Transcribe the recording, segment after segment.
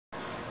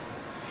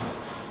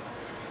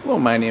Hello,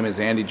 my name is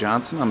Andy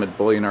Johnson. I'm at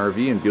Bullion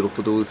RV in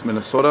beautiful Duluth,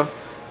 Minnesota.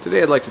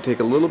 Today I'd like to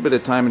take a little bit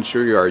of time and show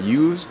you our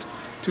used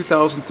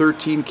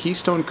 2013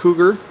 Keystone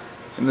Cougar,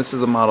 and this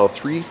is a model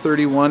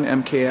 331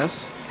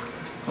 MKS.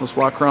 I'll just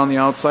walk around the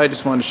outside.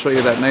 Just wanted to show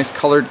you that nice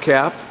colored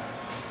cap.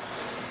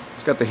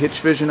 It's got the hitch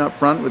vision up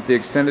front with the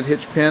extended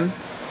hitch pin,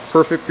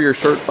 perfect for your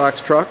short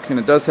box truck, and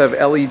it does have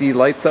LED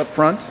lights up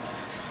front.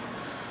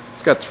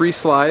 It's got 3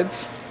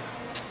 slides.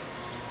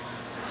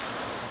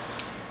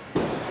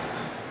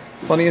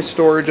 Plenty of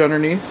storage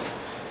underneath.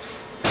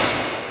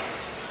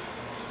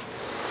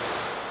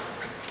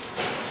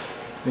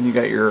 Then you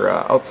got your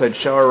outside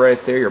shower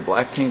right there, your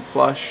black tank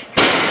flush,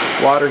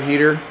 water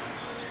heater.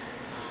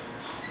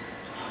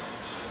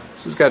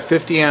 This has got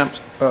 50 amp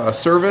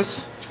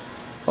service.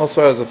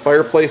 Also has a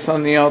fireplace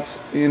on the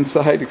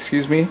inside.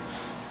 Excuse me.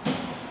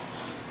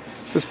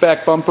 This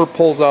back bumper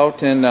pulls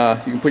out, and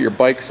you can put your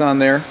bikes on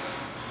there.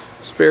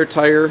 Spare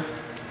tire.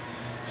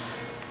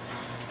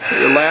 Got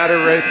your ladder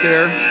right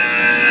there.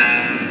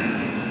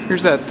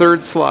 Here's that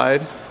 3rd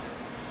slide.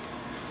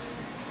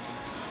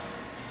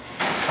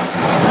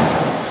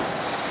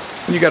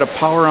 And you got a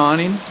power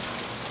awning.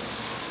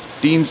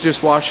 Dean's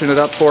just washing it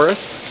up for us.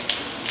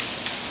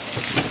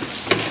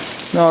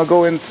 Now I'll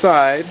go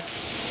inside.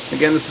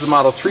 Again, this is a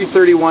model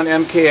 331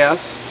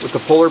 MKS with the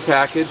Polar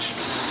package.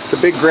 The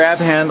big grab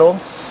handle.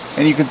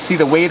 And you can see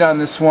the weight on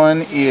this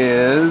one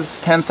is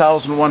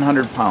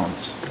 10,100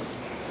 pounds.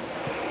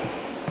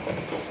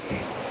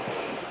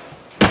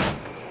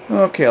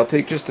 Okay, I'll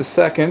take just a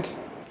second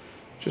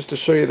just to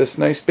show you this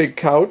nice big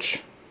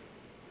couch.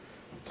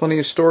 Plenty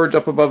of storage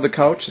up above the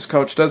couch. This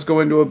couch does go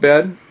into a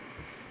bed.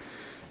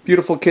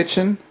 Beautiful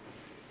kitchen.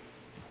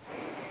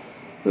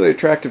 Really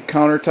attractive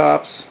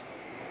countertops.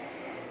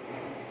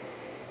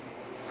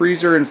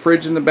 Freezer and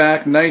fridge in the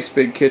back. Nice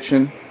big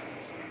kitchen.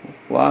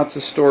 Lots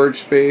of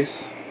storage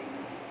space.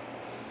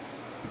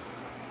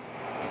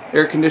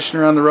 Air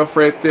conditioner on the roof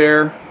right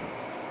there.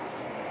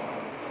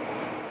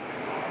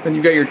 Then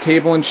you got your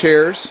table and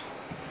chairs.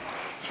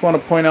 Just want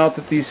to point out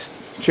that these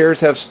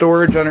chairs have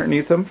storage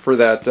underneath them for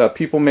that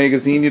People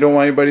magazine you don't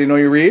want anybody to know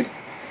you read.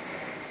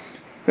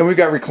 Then we've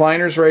got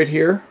recliners right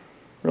here.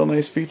 Real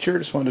nice feature.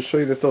 Just wanted to show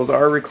you that those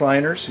are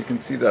recliners. You can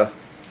see the...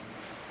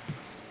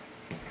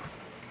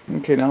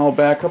 Okay, now I'll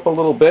back up a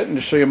little bit and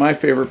just show you my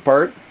favorite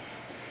part.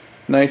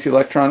 Nice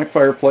electronic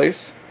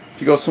fireplace.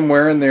 If you go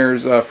somewhere and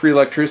there's free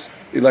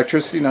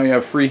electricity, now you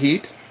have free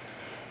heat.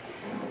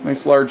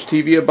 Nice large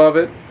TV above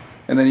it.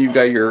 And then you've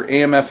got your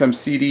AM, FM,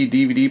 CD,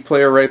 DVD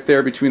player right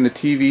there between the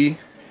TV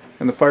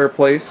and the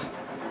fireplace.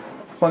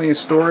 Plenty of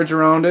storage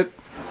around it.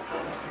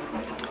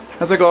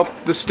 As I go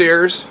up the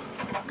stairs,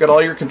 got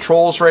all your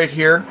controls right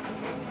here.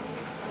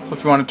 So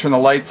if you want to turn the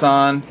lights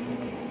on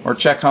or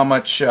check how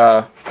much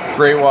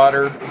gray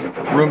water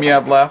room you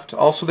have left.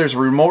 Also, there's a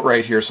remote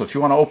right here. So if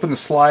you want to open the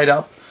slide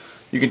up,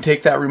 you can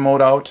take that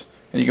remote out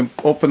and you can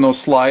open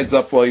those slides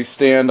up while you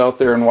stand out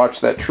there and watch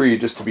that tree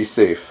just to be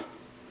safe.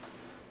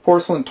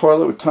 Porcelain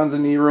toilet with tons of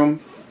knee room.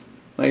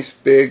 Nice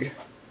big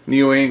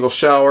neo-angle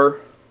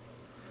shower.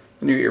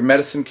 Then you get your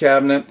medicine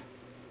cabinet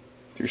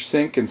with your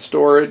sink and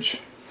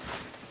storage.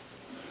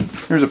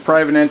 There's a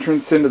private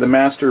entrance into the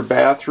master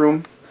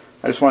bathroom.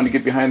 I just wanted to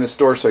get behind this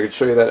door so I could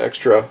show you that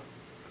extra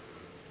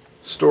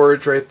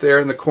storage right there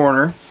in the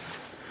corner.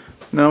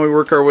 Now we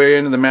work our way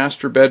into the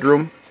master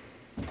bedroom.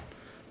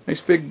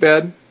 Nice big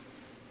bed.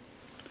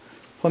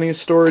 Plenty of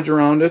storage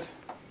around it.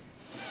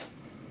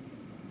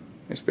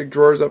 Nice big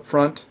drawers up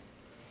front,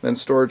 then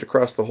storage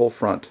across the whole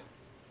front.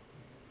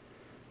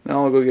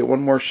 Now I'll go get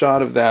one more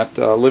shot of that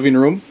living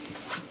room.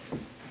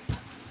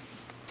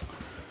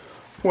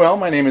 Well,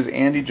 my name is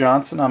Andy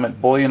Johnson. I'm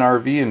at Bullion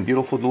RV in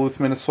beautiful Duluth,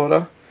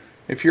 Minnesota.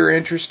 If you're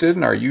interested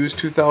in our used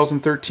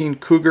 2013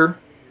 Cougar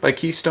by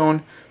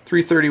Keystone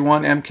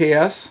 331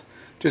 MKS,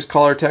 just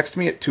call or text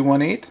me at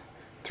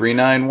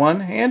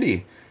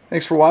 218-391-ANDY.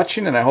 Thanks for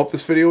watching, and I hope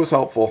this video was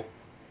helpful.